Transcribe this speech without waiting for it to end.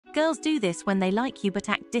Girls do this when they like you but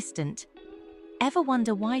act distant. Ever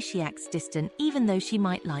wonder why she acts distant even though she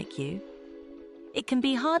might like you? It can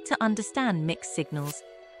be hard to understand mixed signals,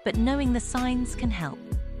 but knowing the signs can help.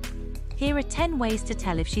 Here are 10 ways to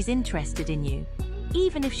tell if she's interested in you,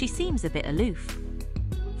 even if she seems a bit aloof.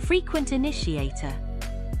 Frequent initiator.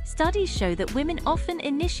 Studies show that women often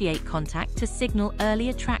initiate contact to signal early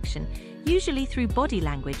attraction, usually through body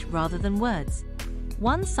language rather than words.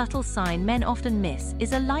 One subtle sign men often miss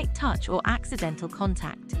is a light touch or accidental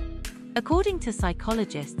contact. According to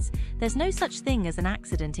psychologists, there's no such thing as an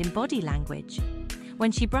accident in body language.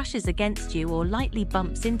 When she brushes against you or lightly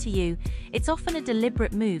bumps into you, it's often a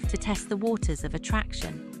deliberate move to test the waters of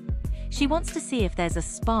attraction. She wants to see if there's a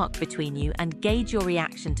spark between you and gauge your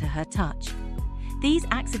reaction to her touch. These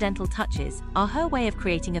accidental touches are her way of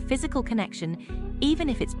creating a physical connection, even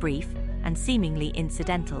if it's brief and seemingly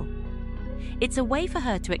incidental. It's a way for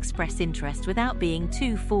her to express interest without being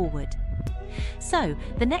too forward. So,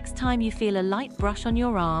 the next time you feel a light brush on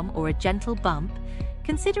your arm or a gentle bump,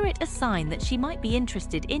 consider it a sign that she might be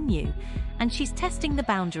interested in you, and she's testing the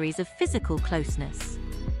boundaries of physical closeness.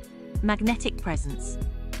 Magnetic presence.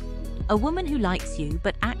 A woman who likes you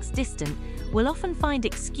but acts distant will often find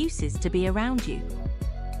excuses to be around you.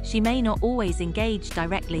 She may not always engage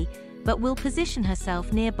directly, but will position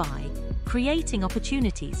herself nearby, creating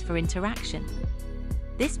opportunities for interaction.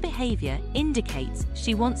 This behavior indicates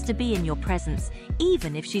she wants to be in your presence,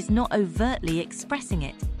 even if she's not overtly expressing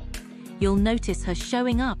it. You'll notice her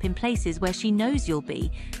showing up in places where she knows you'll be,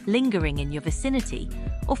 lingering in your vicinity,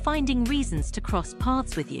 or finding reasons to cross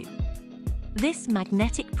paths with you. This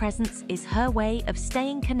magnetic presence is her way of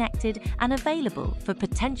staying connected and available for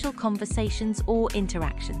potential conversations or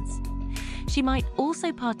interactions. She might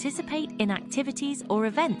also participate in activities or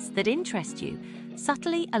events that interest you,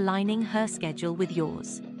 subtly aligning her schedule with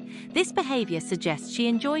yours. This behavior suggests she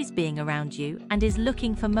enjoys being around you and is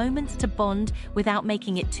looking for moments to bond without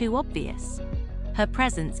making it too obvious. Her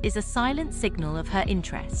presence is a silent signal of her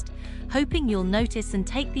interest, hoping you'll notice and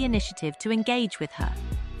take the initiative to engage with her.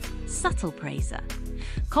 Subtle praiser.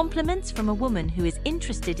 Compliments from a woman who is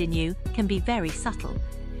interested in you can be very subtle.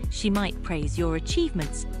 She might praise your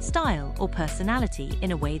achievements, style, or personality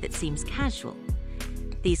in a way that seems casual.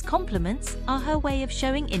 These compliments are her way of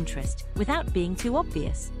showing interest without being too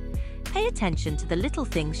obvious. Pay attention to the little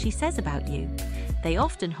things she says about you. They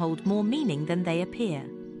often hold more meaning than they appear.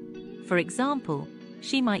 For example,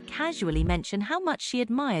 she might casually mention how much she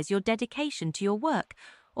admires your dedication to your work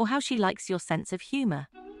or how she likes your sense of humor.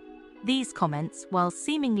 These comments, while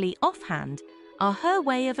seemingly offhand, are her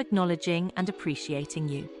way of acknowledging and appreciating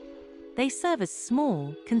you. They serve as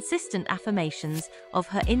small, consistent affirmations of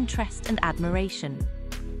her interest and admiration.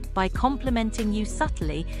 By complimenting you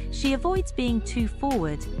subtly, she avoids being too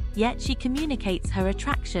forward, yet she communicates her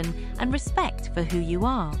attraction and respect for who you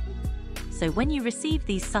are. So when you receive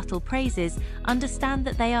these subtle praises, understand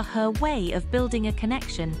that they are her way of building a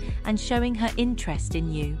connection and showing her interest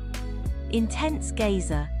in you. Intense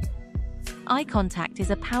gazer. Eye contact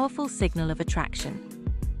is a powerful signal of attraction.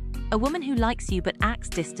 A woman who likes you but acts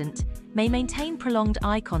distant may maintain prolonged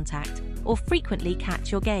eye contact or frequently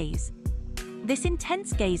catch your gaze. This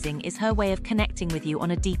intense gazing is her way of connecting with you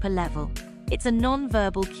on a deeper level. It's a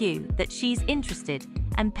non-verbal cue that she's interested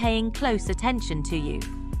and paying close attention to you.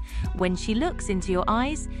 When she looks into your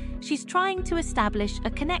eyes, she's trying to establish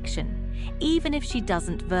a connection, even if she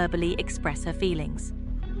doesn't verbally express her feelings.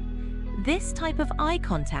 This type of eye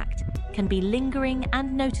contact can be lingering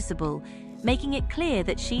and noticeable, making it clear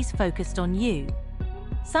that she's focused on you.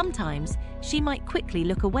 Sometimes, she might quickly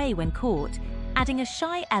look away when caught, adding a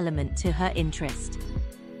shy element to her interest.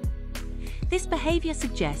 This behavior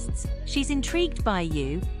suggests she's intrigued by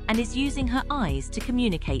you and is using her eyes to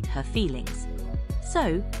communicate her feelings.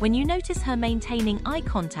 So, when you notice her maintaining eye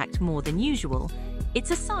contact more than usual,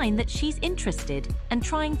 it's a sign that she's interested and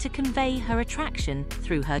trying to convey her attraction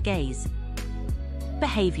through her gaze.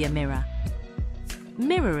 Behavior mirror.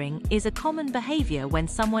 Mirroring is a common behavior when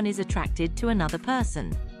someone is attracted to another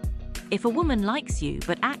person. If a woman likes you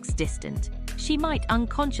but acts distant, she might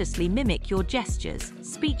unconsciously mimic your gestures,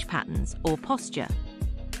 speech patterns, or posture.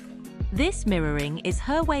 This mirroring is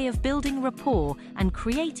her way of building rapport and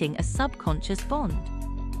creating a subconscious bond.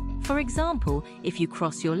 For example, if you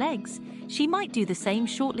cross your legs, she might do the same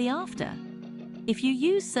shortly after. If you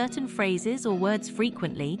use certain phrases or words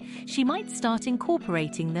frequently, she might start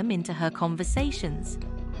incorporating them into her conversations.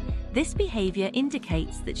 This behavior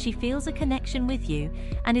indicates that she feels a connection with you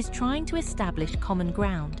and is trying to establish common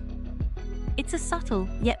ground. It's a subtle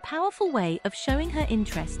yet powerful way of showing her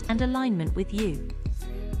interest and alignment with you.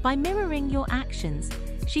 By mirroring your actions,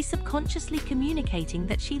 she's subconsciously communicating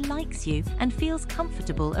that she likes you and feels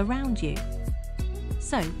comfortable around you.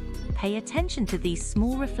 So, pay attention to these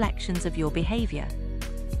small reflections of your behavior.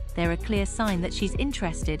 They're a clear sign that she's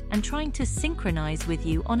interested and trying to synchronize with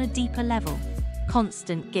you on a deeper level.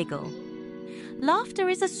 Constant giggle. Laughter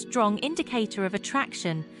is a strong indicator of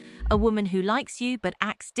attraction. A woman who likes you but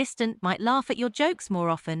acts distant might laugh at your jokes more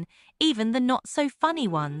often, even the not-so-funny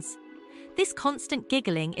ones. This constant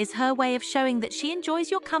giggling is her way of showing that she enjoys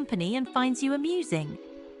your company and finds you amusing.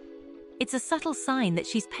 It's a subtle sign that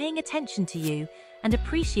she's paying attention to you and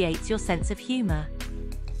appreciates your sense of humor.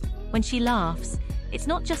 When she laughs, it's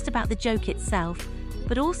not just about the joke itself,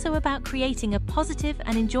 but also about creating a positive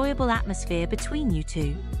and enjoyable atmosphere between you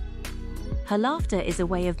two. Her laughter is a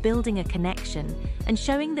way of building a connection and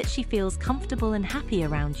showing that she feels comfortable and happy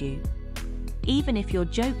around you. Even if your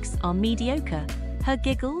jokes are mediocre, her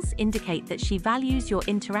giggles indicate that she values your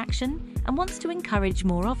interaction and wants to encourage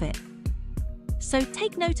more of it. So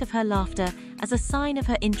take note of her laughter as a sign of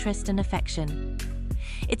her interest and affection.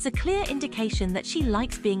 It's a clear indication that she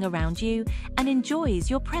likes being around you and enjoys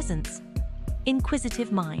your presence.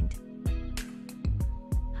 Inquisitive mind.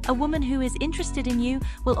 A woman who is interested in you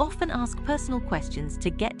will often ask personal questions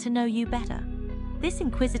to get to know you better. This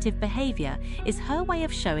inquisitive behavior is her way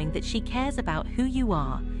of showing that she cares about who you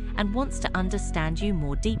are and wants to understand you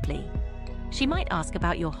more deeply. She might ask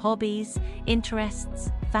about your hobbies,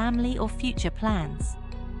 interests, family, or future plans.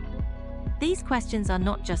 These questions are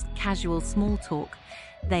not just casual small talk.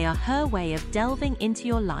 They are her way of delving into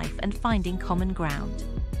your life and finding common ground.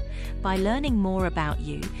 By learning more about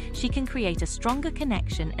you, she can create a stronger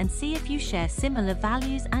connection and see if you share similar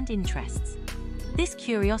values and interests. This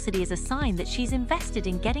curiosity is a sign that she's invested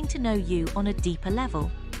in getting to know you on a deeper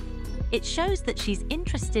level. It shows that she's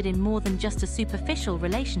interested in more than just a superficial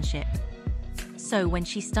relationship. So when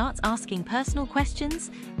she starts asking personal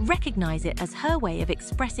questions, recognize it as her way of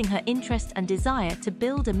expressing her interest and desire to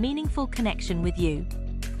build a meaningful connection with you.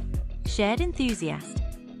 Shared enthusiast.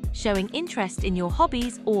 Showing interest in your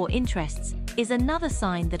hobbies or interests is another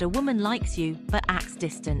sign that a woman likes you but acts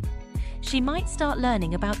distant. She might start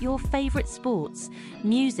learning about your favorite sports,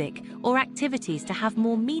 music, or activities to have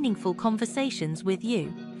more meaningful conversations with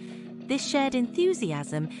you. This shared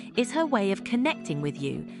enthusiasm is her way of connecting with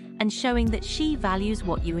you and showing that she values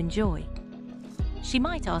what you enjoy. She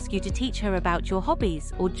might ask you to teach her about your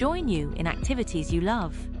hobbies or join you in activities you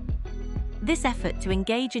love. This effort to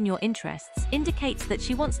engage in your interests indicates that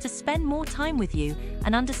she wants to spend more time with you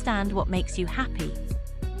and understand what makes you happy.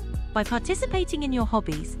 By participating in your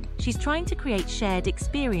hobbies, she's trying to create shared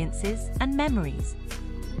experiences and memories.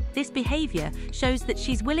 This behavior shows that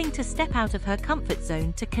she's willing to step out of her comfort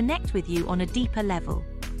zone to connect with you on a deeper level.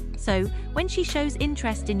 So, when she shows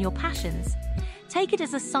interest in your passions, take it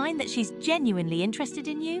as a sign that she's genuinely interested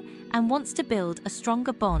in you and wants to build a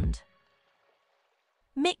stronger bond.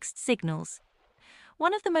 Mixed signals.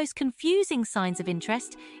 One of the most confusing signs of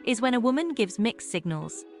interest is when a woman gives mixed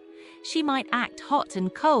signals. She might act hot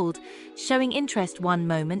and cold, showing interest one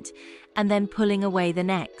moment and then pulling away the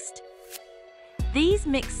next. These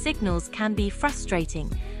mixed signals can be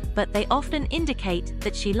frustrating, but they often indicate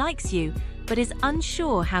that she likes you but is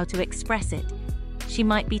unsure how to express it. She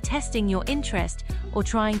might be testing your interest or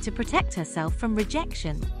trying to protect herself from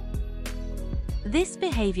rejection. This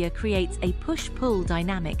behavior creates a push-pull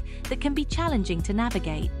dynamic that can be challenging to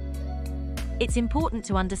navigate. It's important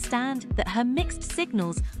to understand that her mixed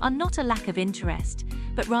signals are not a lack of interest,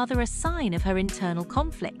 but rather a sign of her internal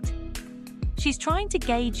conflict. She's trying to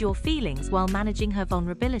gauge your feelings while managing her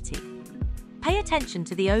vulnerability. Pay attention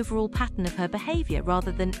to the overall pattern of her behavior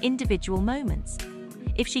rather than individual moments.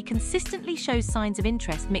 If she consistently shows signs of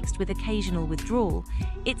interest mixed with occasional withdrawal,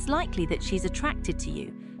 it's likely that she's attracted to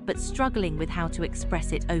you, but struggling with how to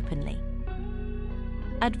express it openly.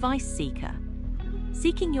 Advice seeker.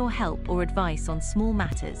 Seeking your help or advice on small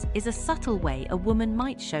matters is a subtle way a woman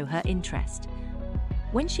might show her interest.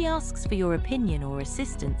 When she asks for your opinion or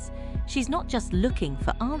assistance, she's not just looking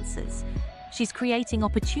for answers. She's creating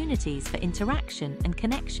opportunities for interaction and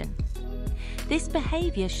connection. This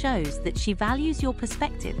behavior shows that she values your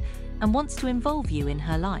perspective and wants to involve you in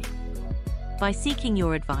her life. By seeking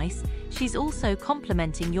your advice, she's also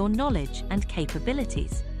complementing your knowledge and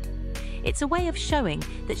capabilities. It's a way of showing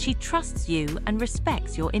that she trusts you and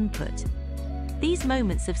respects your input. These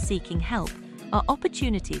moments of seeking help are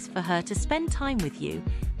opportunities for her to spend time with you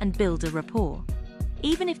and build a rapport.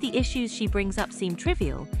 Even if the issues she brings up seem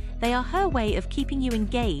trivial, they are her way of keeping you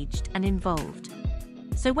engaged and involved.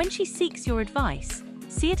 So when she seeks your advice,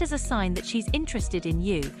 see it as a sign that she's interested in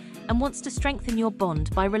you and wants to strengthen your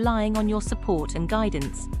bond by relying on your support and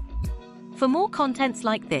guidance. For more contents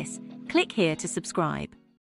like this, click here to subscribe.